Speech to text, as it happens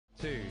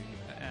too.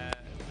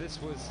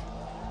 This was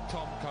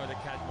Tom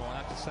Kohler-Cadmore, and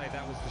I have to say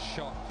that was the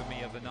shot for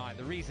me of the night.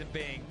 The reason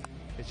being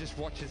is just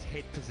watch his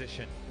head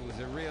position. It was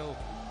a real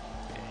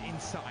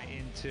insight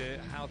into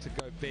how to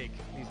go big.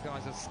 These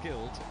guys are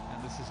skilled,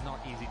 and this is not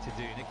easy to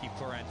do. Nicky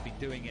Pooran's been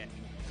doing it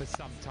for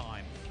some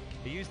time.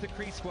 He used the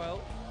crease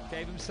well,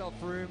 gave himself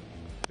room,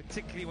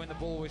 particularly when the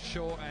ball was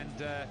short,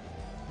 and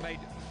made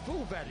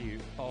full value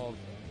of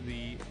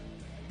the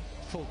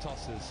full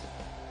tosses.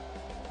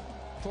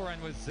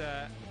 Pooran was,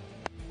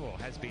 well,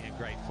 has been in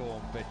great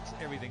form, but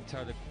everything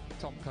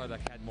Tom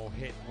Kohler-Cadmore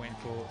hit went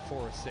for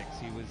 4 or 6.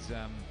 He was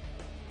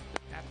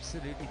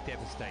absolutely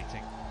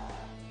devastating.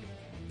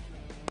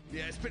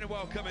 Yeah, it's been a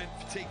while coming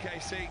for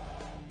TKC.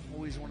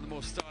 Always one of the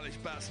more stylish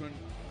batsmen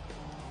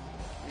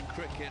in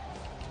cricket.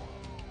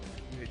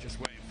 We're just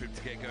waiting for him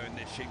to get going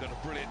this year. He got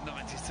a brilliant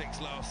 96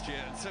 last year,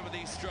 and some of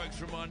these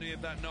strokes remind me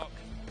of that knock.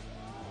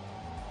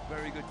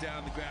 Very good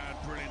down the ground,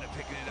 brilliant at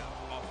picking it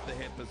up off the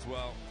hip as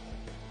well.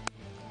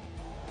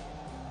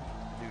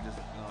 Who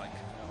doesn't like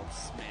an old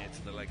smear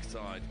to the leg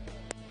side?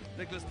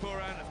 Nicolas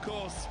Pooran, of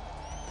course,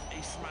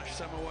 he smashed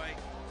some away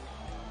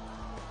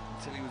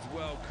until he was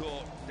well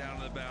caught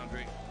down the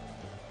boundary.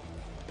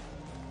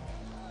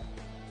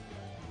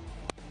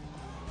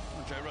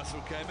 Andre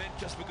Russell came in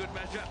just for good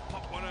measure,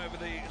 popped one over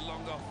the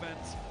long off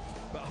fence,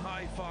 but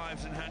high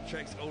fives and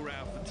handshakes all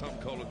round for Tom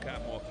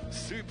Kohler-Cadmore.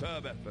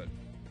 Superb effort.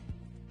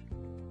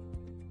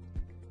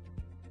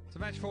 So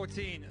match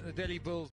 14, the Delhi Bulls